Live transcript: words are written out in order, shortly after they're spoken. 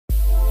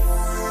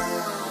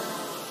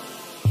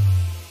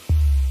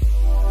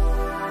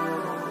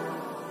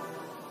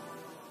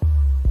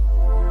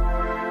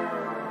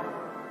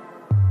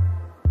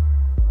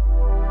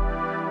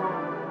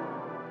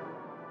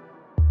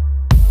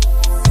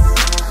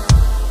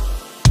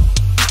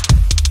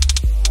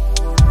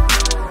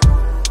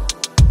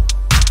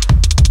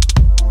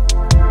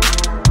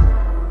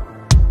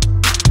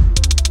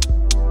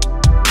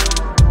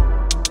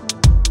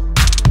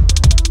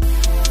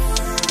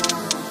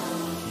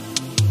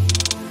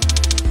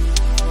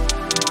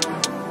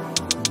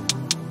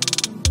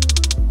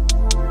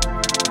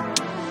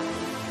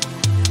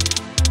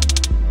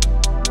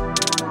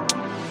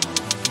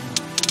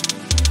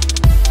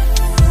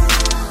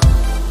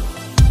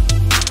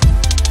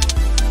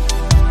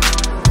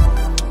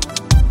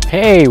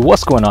Hey,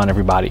 what's going on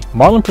everybody?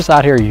 Marlon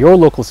Persaud here, your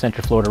local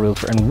Central Florida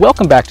realtor, and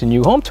welcome back to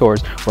New Home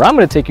Tours, where I'm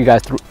going to take you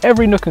guys through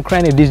every nook and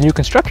cranny of these new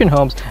construction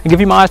homes and give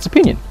you my honest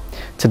opinion.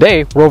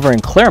 Today, we're over in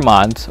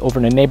Clermont, over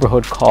in a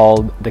neighborhood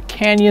called the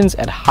Canyons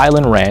at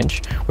Highland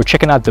Ranch. We're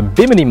checking out the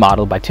Bimini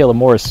model by Taylor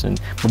Morrison.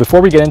 But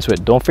before we get into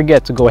it, don't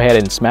forget to go ahead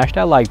and smash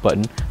that like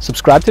button,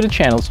 subscribe to the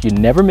channel so you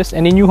never miss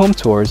any new home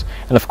tours.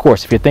 And of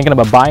course, if you're thinking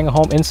about buying a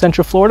home in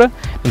Central Florida,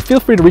 then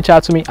feel free to reach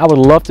out to me. I would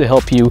love to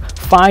help you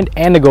find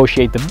and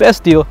negotiate the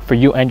best deal for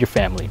you and your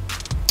family.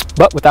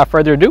 But without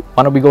further ado,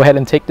 why don't we go ahead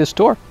and take this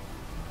tour.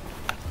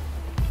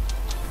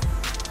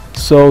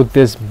 So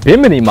this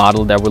Bimini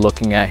model that we're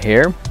looking at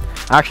here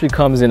actually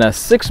comes in a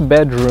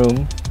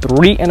 6-bedroom,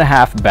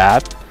 3.5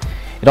 bath.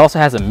 It also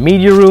has a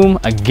media room,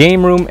 a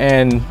game room,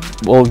 and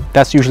well,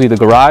 that's usually the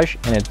garage,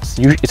 and it's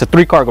a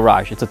 3-car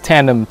garage. It's a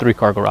tandem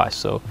 3-car garage,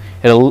 so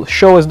it'll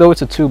show as though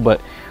it's a 2,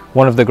 but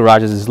one of the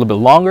garages is a little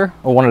bit longer,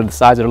 or one of the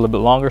sides are a little bit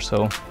longer,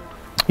 so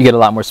you get a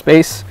lot more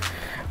space.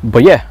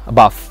 But yeah,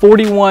 about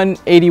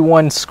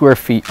 4181 square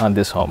feet on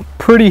this home.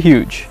 Pretty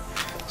huge.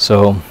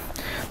 So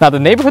now the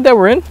neighborhood that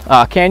we're in,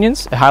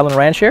 Canyons at Highland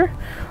Ranch here,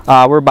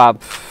 we're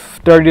about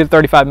 30 to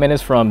 35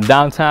 minutes from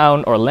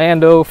downtown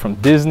Orlando, from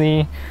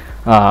Disney,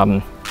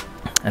 and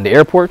the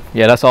airport.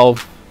 Yeah, that's all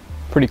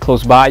pretty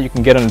close by. You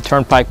can get on the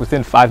turnpike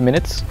within 5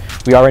 minutes.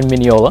 We are in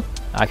Minneola,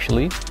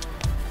 actually,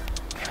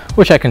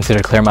 which I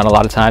consider Clermont a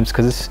lot of times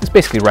because it's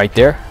basically right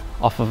there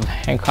off of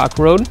Hancock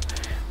Road.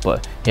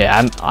 But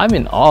yeah, I'm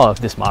in awe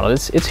of this model.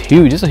 It's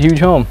huge. It's a huge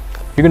home.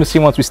 You're gonna see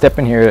once we step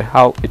in here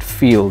how it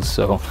feels.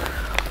 So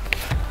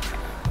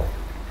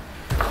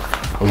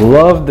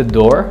love the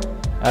door.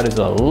 That is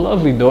a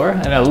lovely door,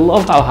 and I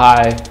love how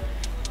high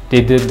they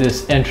did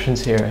this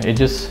entrance here. It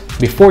just,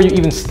 before you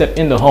even step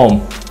in the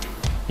home,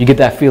 you get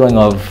that feeling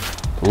of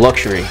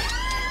luxury.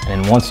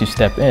 And once you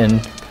step in,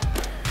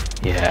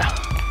 yeah,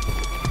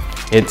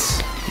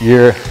 it's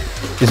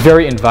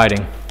very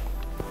inviting.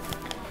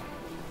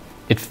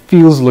 It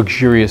feels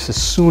luxurious. As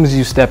soon as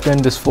you step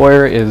in, this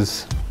foyer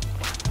is,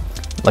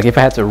 like if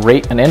I had to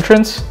rate an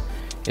entrance,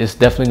 it's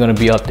definitely gonna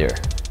be up there.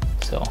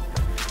 So,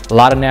 a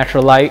lot of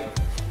natural light,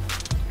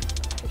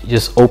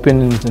 just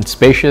open and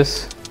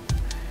spacious.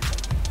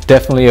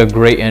 Definitely a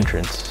great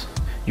entrance.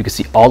 You can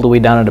see all the way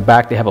down in the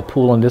back. They have a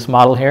pool on this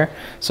model here.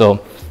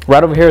 So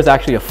right over here is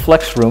actually a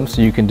flex room,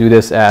 so you can do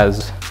this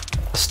as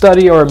a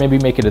study or maybe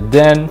make it a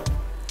den.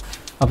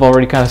 I've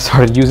already kind of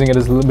started using it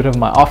as a little bit of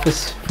my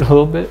office for a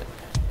little bit.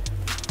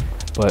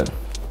 But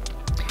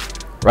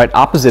right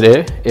opposite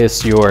it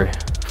is your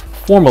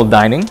formal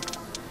dining.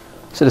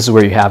 So this is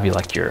where you have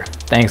your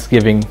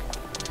Thanksgiving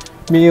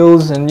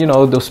meals and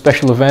those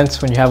special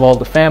events when you have all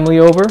the family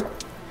over.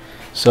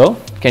 So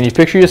can you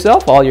picture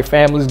yourself, all your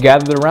families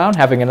gathered around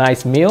having a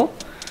nice meal,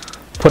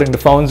 putting the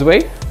phones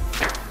away?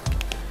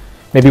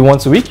 Maybe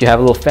once a week you have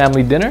a little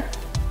family dinner.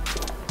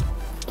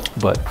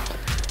 But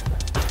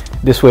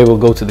this way we'll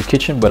go to the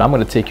kitchen, but I'm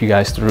going to take you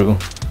guys through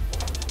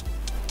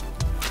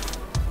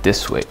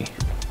this way.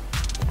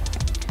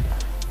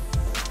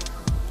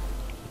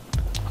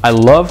 I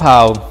love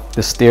how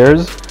the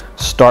stairs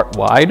start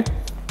wide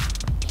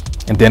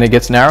and then it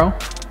gets narrow.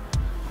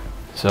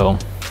 So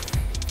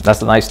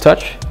that's a nice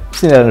touch. I've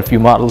seen that in a few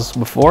models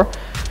before.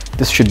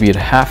 This should be a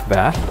half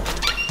bath,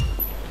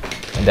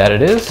 and that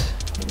it is.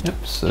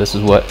 Yep. So this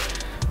is what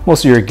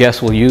most of your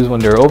guests will use when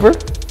they're over.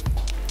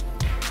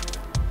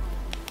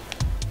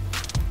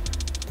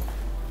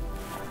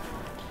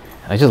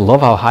 I just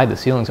love how high the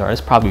ceilings are.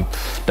 It's probably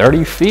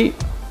 30 feet.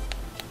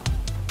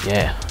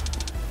 Yeah,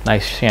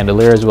 nice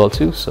chandelier as well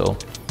too. So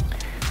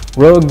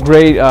real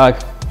great,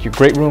 your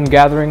great room,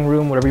 gathering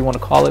room, whatever you want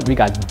to call it. We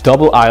got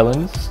double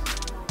islands.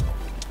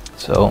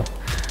 So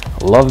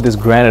I love this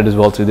granite as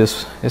well too.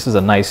 This is a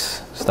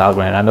nice style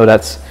granite. I know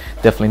that's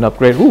definitely an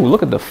upgrade. Ooh,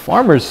 look at the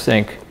farmer's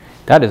sink.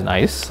 That is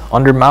nice.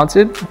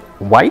 Under-mounted,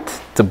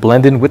 white to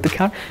blend in with the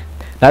counter.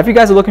 Now, if you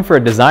guys are looking for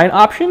a design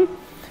option,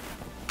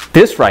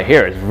 this right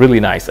here is really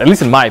nice, at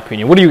least in my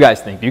opinion. What do you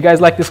guys think? Do you guys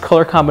like this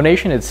color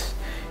combination? It's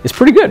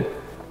pretty good,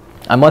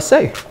 I must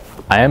say.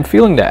 I am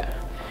feeling that.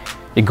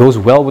 It goes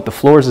well with the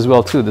floors as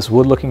well too. This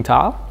wood looking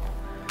tile.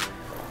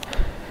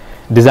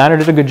 Designer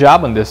did a good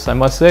job on this, I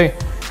must say.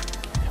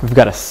 We've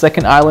got a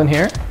second island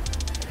here.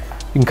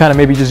 You can kind of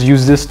maybe just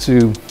use this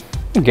to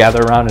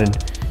gather around and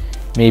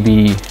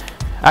maybe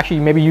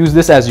use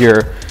this as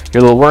your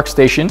little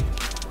workstation.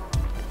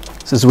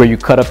 This is where you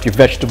cut up your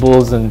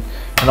vegetables and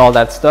all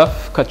that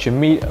stuff. Cut your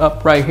meat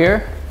up right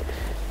here.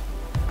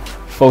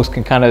 Folks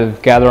can kind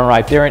of gather on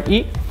right there and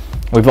eat.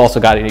 We've also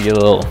got your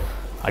little,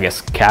 I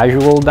guess,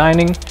 casual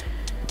dining.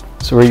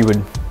 So where you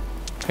would,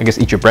 I guess,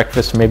 eat your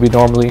breakfast maybe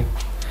normally.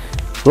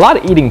 A lot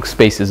of eating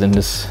spaces in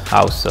this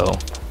house, so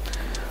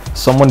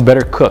someone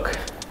better cook.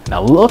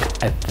 Now look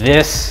at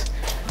this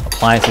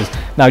appliances.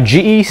 Now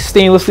GE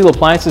stainless steel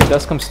appliances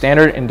does come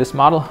standard in this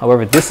model.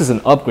 However, this is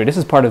an upgrade. This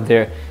is part of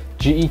their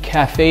GE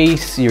Cafe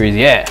series.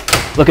 Yeah,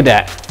 look at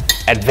that.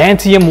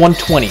 Advantium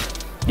 120.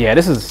 Yeah,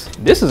 this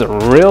is a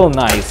real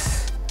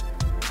nice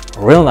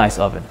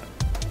oven.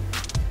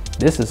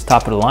 This is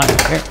top of the line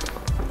right here.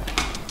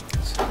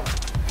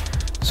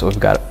 So we've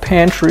got a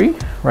pantry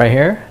right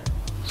here.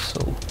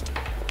 So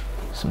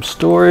some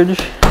storage.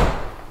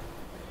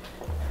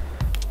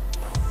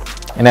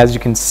 And as you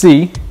can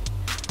see,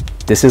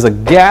 this is a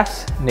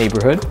gas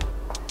neighborhood.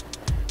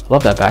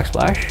 Love that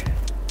backsplash.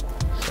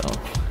 So,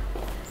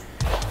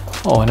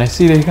 oh, and I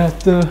see they got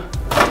the,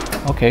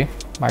 okay,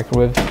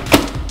 microwave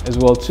as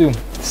well too.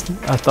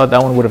 I thought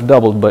that one would have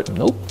doubled, but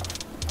nope.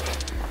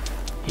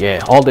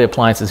 Yeah, all the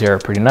appliances here are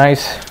pretty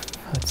nice.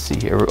 Let's see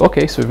here.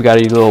 Okay, so we've got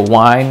a little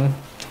wine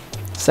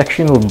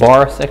section, little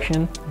bar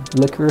section,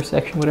 liquor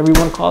section, whatever you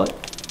want to call it.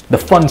 The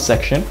fun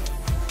section.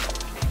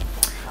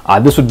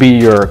 This would be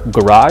your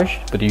garage,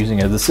 but you're using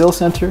it as a sales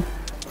center.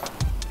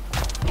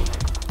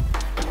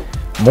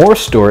 More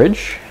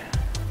storage.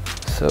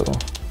 So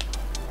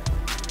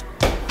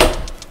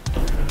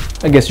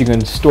I guess you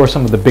can store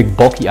some of the big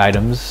bulky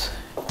items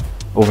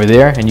over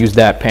there and use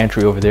that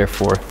pantry over there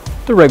for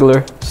the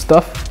regular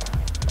stuff.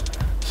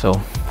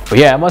 So, but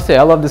yeah, I must say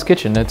I love this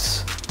kitchen. I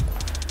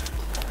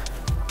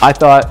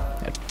thought,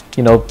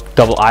 you know,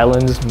 double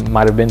islands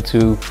might have been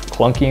too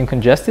clunky and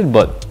congested,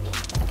 but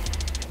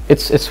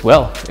it's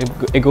well,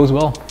 it goes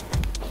well.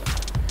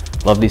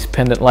 Love these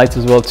pendant lights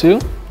as well too.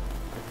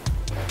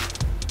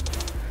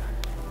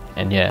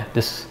 And yeah,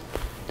 this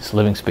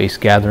living space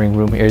gathering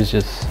room here is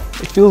just,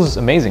 it feels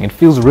amazing. It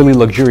feels really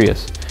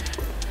luxurious.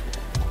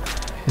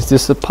 Is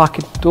this a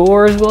pocket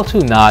door as well too?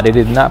 Nah, they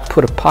did not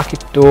put a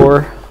pocket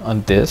door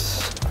on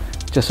this.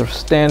 Just a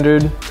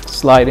standard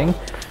sliding.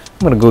 I'm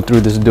gonna go through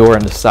this door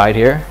on the side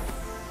here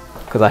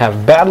because I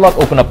have bad luck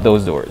open up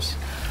those doors.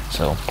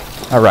 So,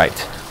 all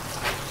right.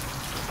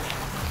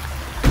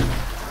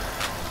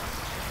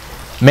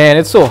 Man,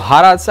 it's so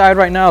hot outside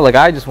right now. Like,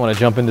 I just want to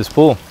jump in this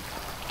pool.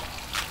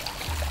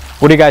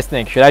 What do you guys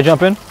think? Should I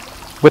jump in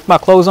with my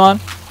clothes on?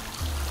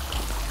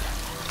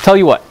 Tell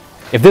you what,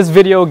 if this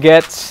video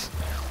gets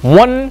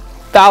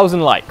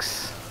 1,000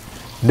 likes,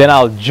 then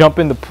I'll jump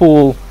in the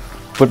pool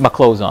with my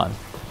clothes on.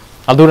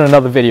 I'll do it in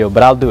another video,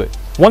 but I'll do it.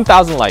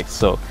 1,000 likes,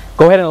 so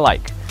go ahead and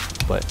like.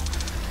 But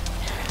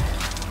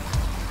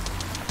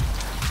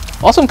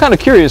also, I'm kind of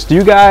curious, do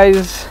you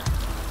guys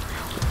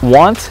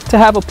want to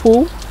have a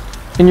pool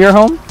in your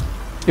home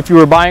if you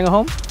were buying a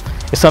home?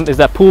 Is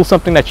that pool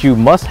something that you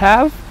must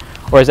have,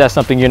 or is that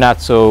something you're not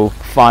so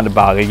fond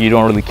about, like you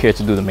don't really care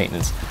to do the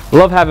maintenance?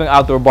 Love having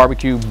outdoor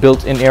barbecue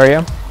built-in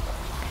area.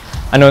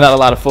 I know not a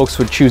lot of folks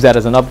would choose that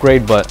as an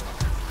upgrade, but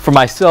for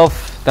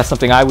myself, that's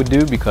something I would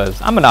do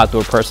because I'm an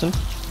outdoor person.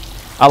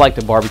 I like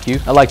to barbecue,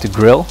 I like to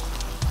grill.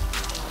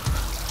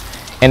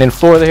 And in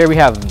Florida here, we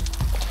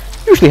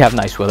usually have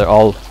nice weather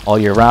all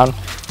year round.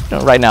 You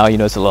know, right now, you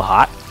know, it's a little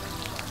hot,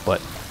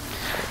 but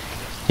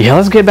yeah,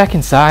 let's get back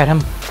inside.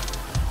 I'm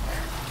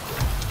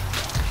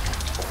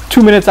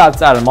 2 minutes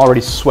outside, I'm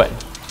already sweating.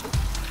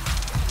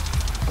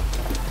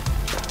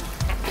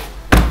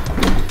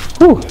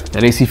 Whew,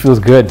 that AC feels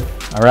good.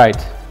 All right.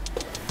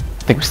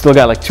 I think we still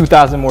got like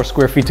 2,000 more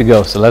square feet to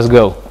go, so let's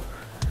go.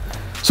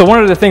 So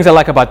one of the things I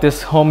like about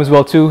this home as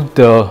well too,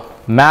 the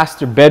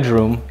master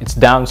bedroom, it's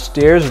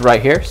downstairs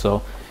right here.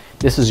 So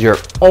this is your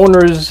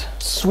owner's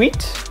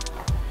suite.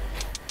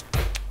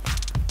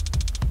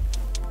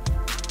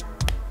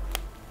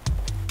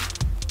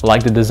 I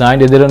like the design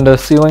they did on the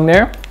ceiling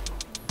there.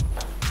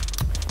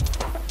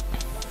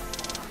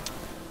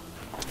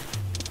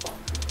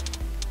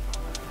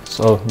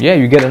 So yeah,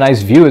 you get a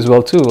nice view as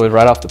well too,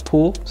 right off the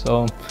pool.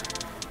 So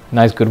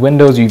nice, good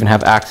windows. You even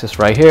have access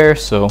right here.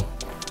 So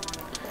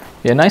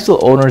yeah, nice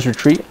little owner's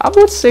retreat. I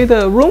would say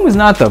the room is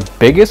not the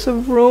biggest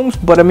of rooms,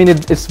 but I mean,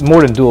 it's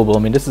more than doable. I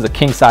mean, this is a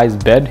king size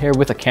bed here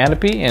with a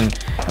canopy, and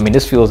I mean,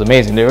 this feels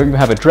amazing. They even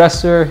have a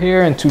dresser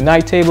here and 2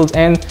 night tables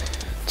and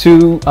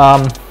two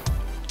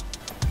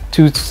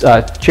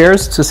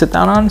chairs to sit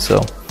down on.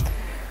 So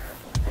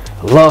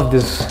love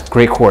this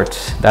gray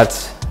quartz.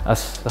 That's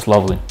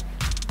lovely.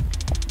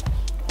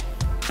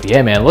 But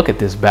yeah, man, look at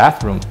this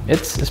bathroom.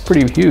 It's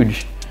pretty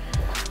huge.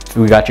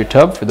 We got your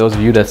tub for those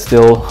of you that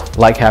still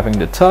like having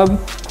the tub.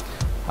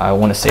 I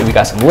want to say we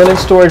got some linen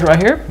storage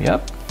right here.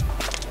 Yep.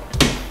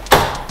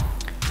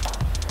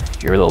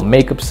 Your little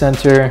makeup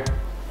center.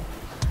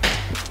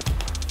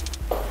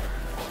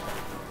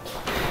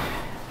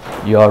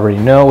 You already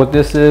know what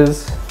this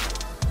is.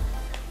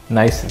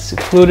 Nice and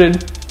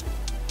secluded.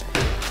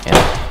 And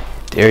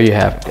there you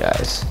have it,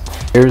 guys.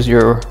 Here's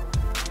your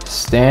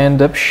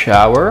stand-up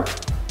shower.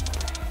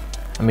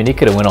 I mean, it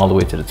could have went all the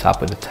way to the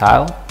top of the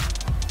tile.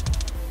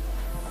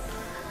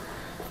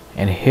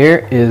 And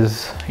here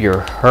is your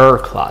her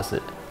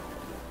closet.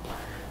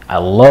 I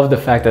love the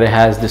fact that it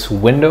has this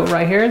window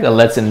right here that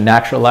lets in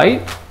natural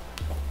light.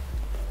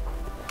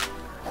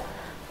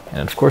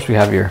 And of course we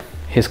have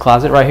his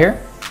closet right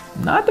here.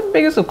 Not the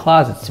biggest of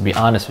closets, to be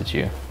honest with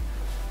you.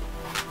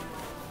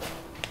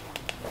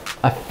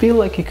 I feel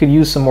like it could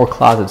use some more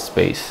closet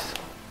space,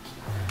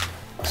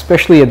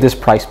 especially at this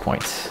price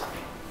point.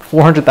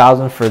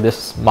 $400,000 for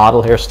this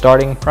model here,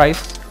 starting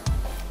price.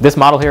 This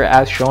model here,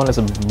 as shown, is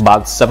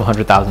about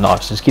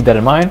 $700,000. Just keep that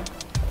in mind.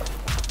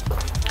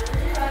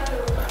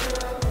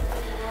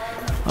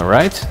 All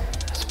right,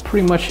 that's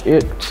pretty much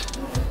it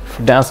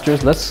for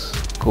downstairs. Let's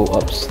go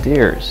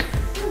upstairs.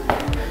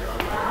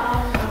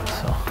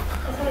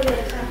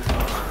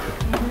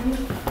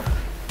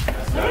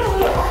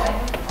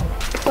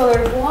 So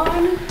there's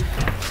one.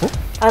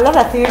 I love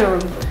that theater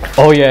room.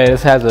 Oh yeah,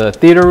 this has a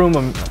theater room,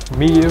 a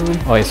media room.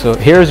 Okay, so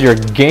here's your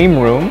game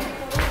room.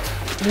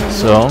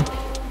 So.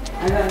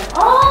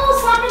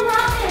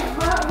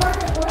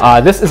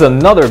 This is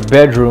another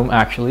bedroom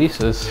actually.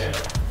 So this,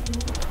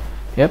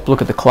 yep,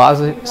 look at the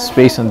closet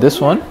space on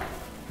this one.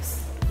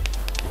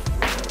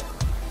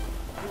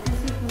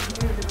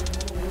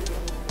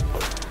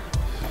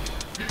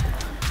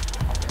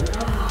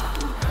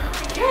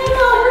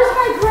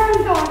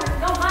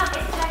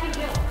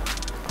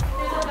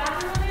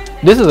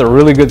 This is a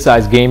really good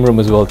sized game room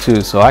as well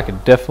too, so I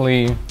could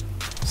definitely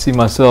see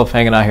myself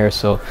hanging out here.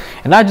 So,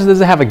 and not just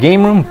does it have a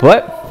game room,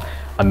 but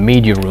a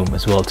media room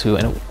as well too.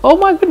 And oh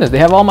my goodness, they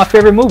have all my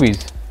favorite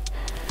movies.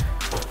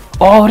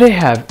 Oh, they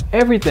have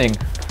everything.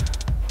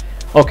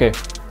 Okay,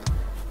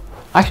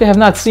 actually I have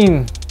not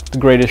seen The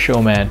Greatest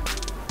Showman.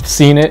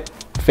 Seen it,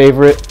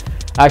 favorite.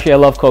 Actually I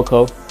love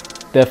Coco,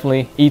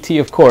 definitely. E.T.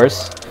 of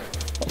course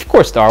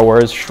Star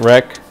Wars,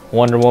 Shrek,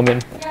 Wonder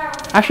Woman.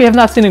 Actually I have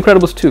not seen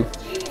Incredibles 2.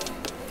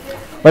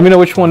 Let me know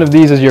which one of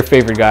these is your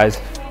favorite, guys.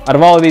 Out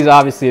of all of these,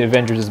 obviously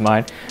Avengers is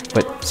mine,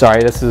 but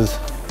sorry, this is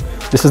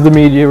the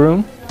media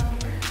room.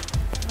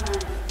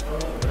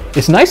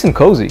 It's nice and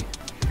cozy.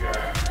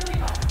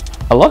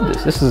 I love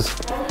this. This is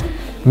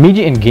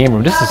media and game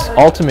room. This is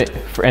ultimate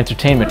for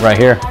entertainment right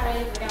here.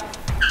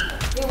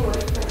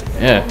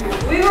 Yeah.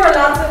 We were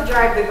allowed to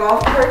drive the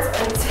golf carts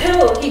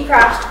until he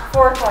crashed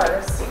 4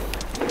 cars.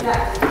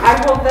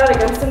 I hold that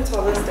against him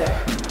till this day.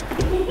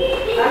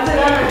 After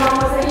that, my mom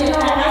was like, you know,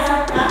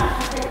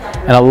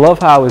 and I love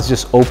how it's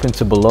just open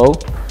to below.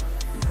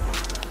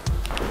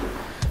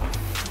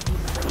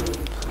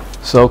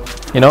 So,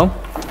 you know,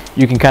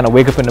 you can kind of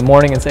wake up in the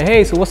morning and say,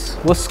 hey, so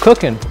what's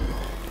cooking?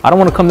 I don't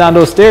want to come down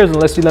those stairs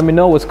unless you let me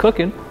know what's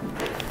cooking.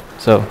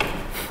 So,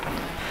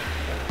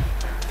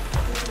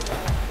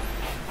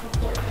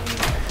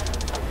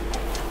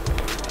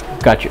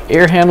 got your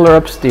air handler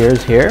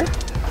upstairs here.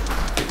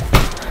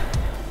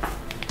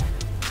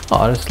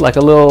 Oh, it's like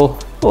a little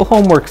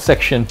homework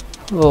section,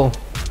 a little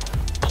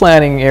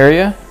planning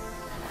area.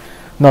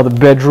 Another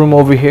bedroom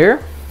over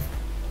here.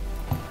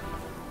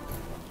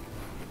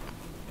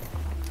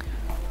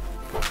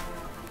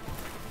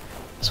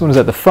 This one is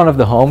at the front of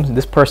the home.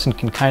 This person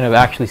can kind of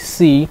actually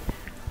see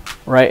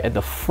right at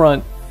the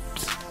front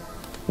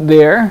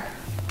there.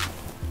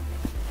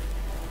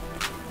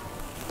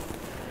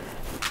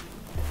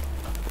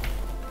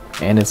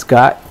 And it's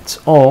got its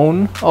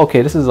own,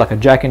 okay, this is like a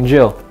Jack and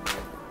Jill.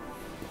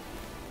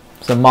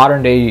 It's a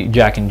modern day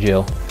Jack and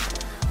Jill.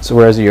 So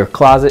whereas your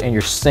closet and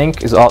your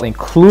sink is all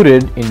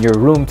included in your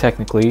room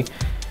technically,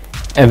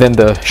 and then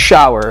the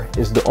shower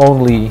is the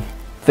only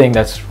thing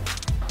that's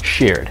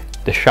shared.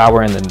 The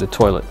shower and then the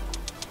toilet.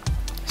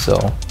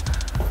 So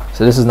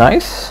this is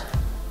nice.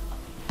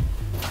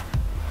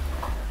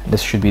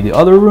 This should be the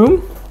other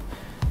room.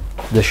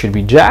 This should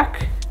be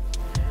Jack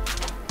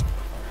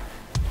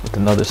with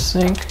another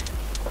sink.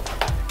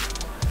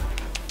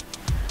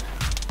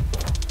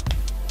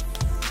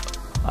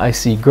 I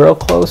see girl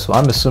clothes, so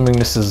I'm assuming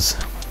this is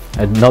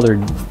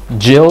another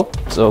Jill,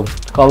 so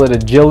call it a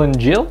Jill and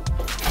Jill.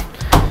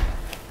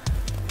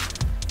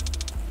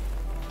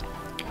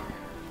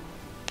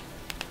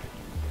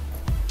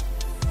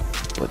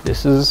 But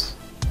this is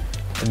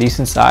a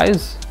decent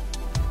size.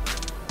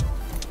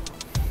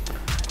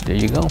 There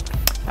you go.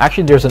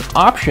 Actually, there's an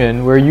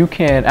option where you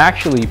can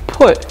actually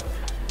put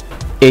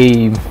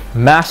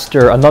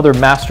another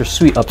master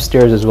suite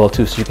upstairs as well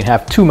too. So you can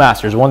have 2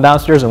 masters, one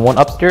downstairs and one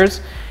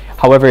upstairs.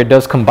 However, it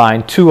does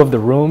combine 2 of the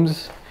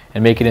rooms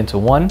and make it into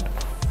one.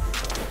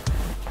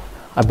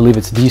 I believe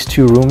it's these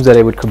 2 rooms that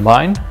it would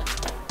combine.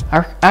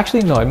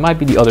 Actually, no, it might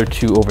be the other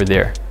 2 over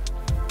there.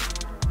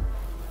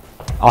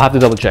 I'll have to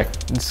double check.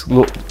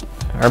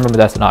 I remember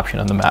that's an option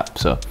on the map.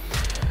 So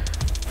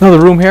another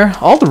room here.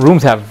 All the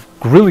rooms have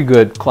really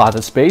good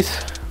closet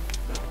space.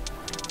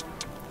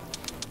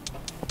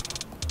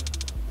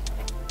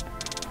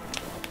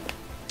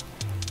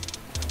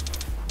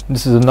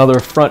 This is another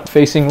front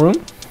facing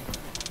room.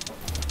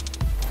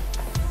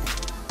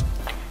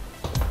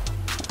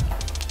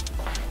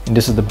 And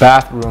this is the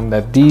bathroom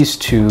that these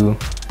 2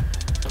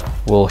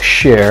 will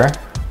share.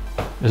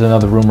 There's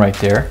another room right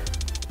there.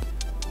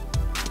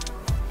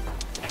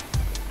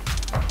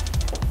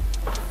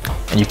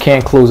 And you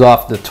can't close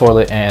off the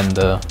toilet and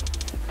the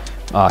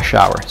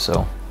shower,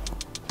 so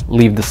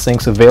leave the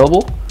sinks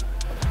available.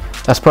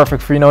 That's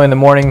perfect for, you know, in the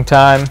morning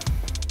time,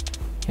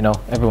 you know,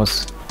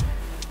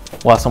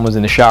 while someone's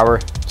in the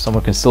shower,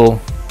 someone can still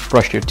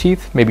brush their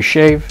teeth, maybe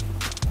shave.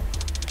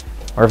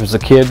 Or if it's a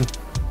kid,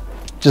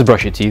 just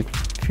brush your teeth.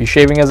 If you're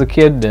shaving as a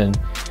kid, then,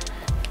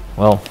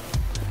 well,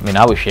 I mean,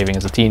 I was shaving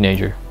as a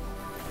teenager,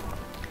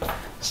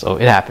 so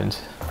it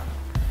happens.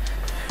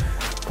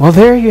 Well,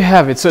 there you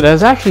have it. So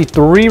there's actually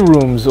 3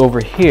 rooms over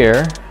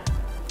here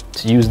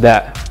to use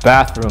that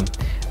bathroom.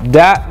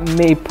 That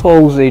may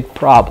pose a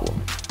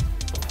problem.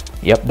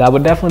 Yep, that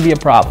would definitely be a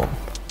problem.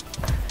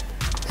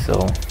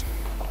 So,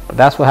 but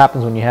that's what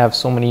happens when you have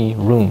so many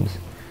rooms.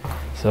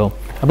 So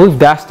I believe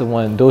that's the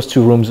one, those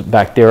two rooms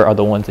back there are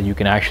the ones that you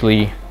can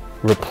actually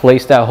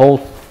replace that whole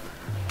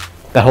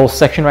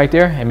section right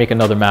there and make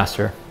another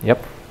master.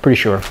 Yep, pretty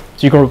sure. So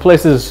you can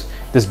replace this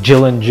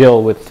Jill and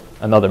Jill with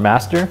another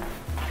master.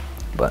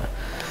 But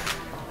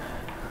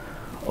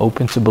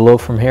open to below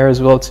from here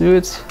as well too.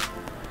 This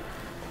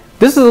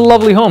is a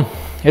lovely home.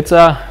 It's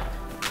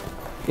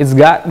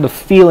got the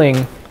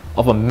feeling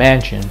of a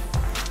mansion.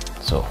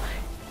 So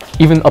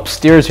even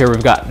upstairs here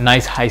we've got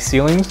nice high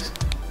ceilings.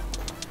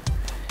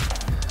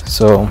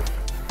 So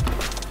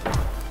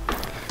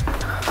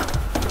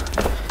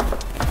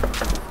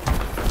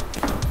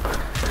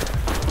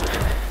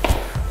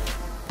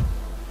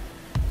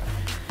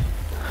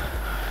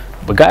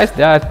but guys,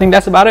 I think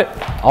that's about it.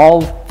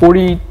 All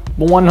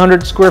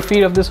 4,100 square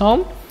feet of this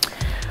home.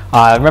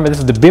 Remember, this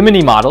is the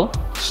Bimini model,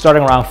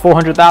 starting around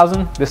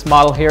 400,000. This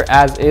model here,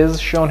 as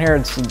is shown here,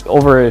 it's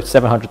over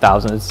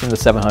 700,000. It's in the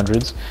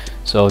 700s.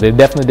 So they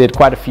definitely did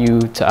quite a few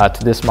to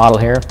this model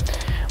here.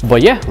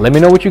 But yeah, let me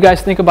know what you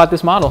guys think about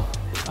this model.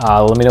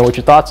 Let me know what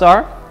your thoughts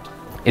are.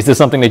 Is this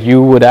something that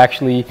you would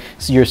actually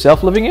see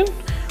yourself living in?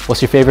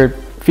 What's your favorite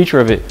feature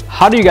of it?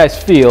 How do you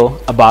guys feel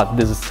about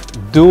this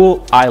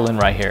dual island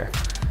right here?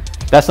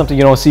 That's something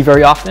you don't see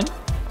very often.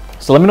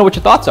 So let me know what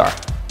your thoughts are.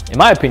 In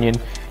my opinion,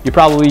 you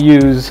probably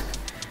use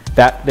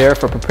that there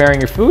for preparing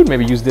your food,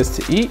 maybe use this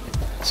to eat.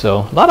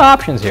 So a lot of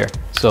options here.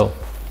 So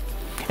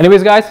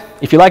anyways guys,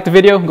 if you liked the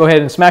video, go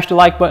ahead and smash the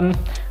like button.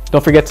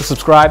 Don't forget to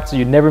subscribe so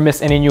you never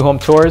miss any new home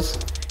tours.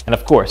 And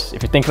of course,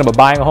 if you're thinking about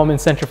buying a home in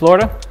Central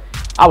Florida,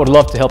 I would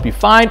love to help you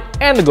find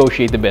and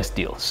negotiate the best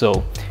deal.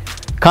 So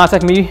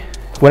contact me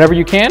whenever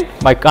you can.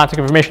 My contact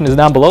information is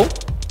down below.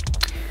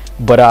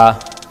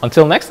 But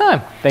until next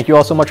time, thank you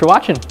all so much for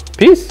watching.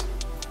 Peace.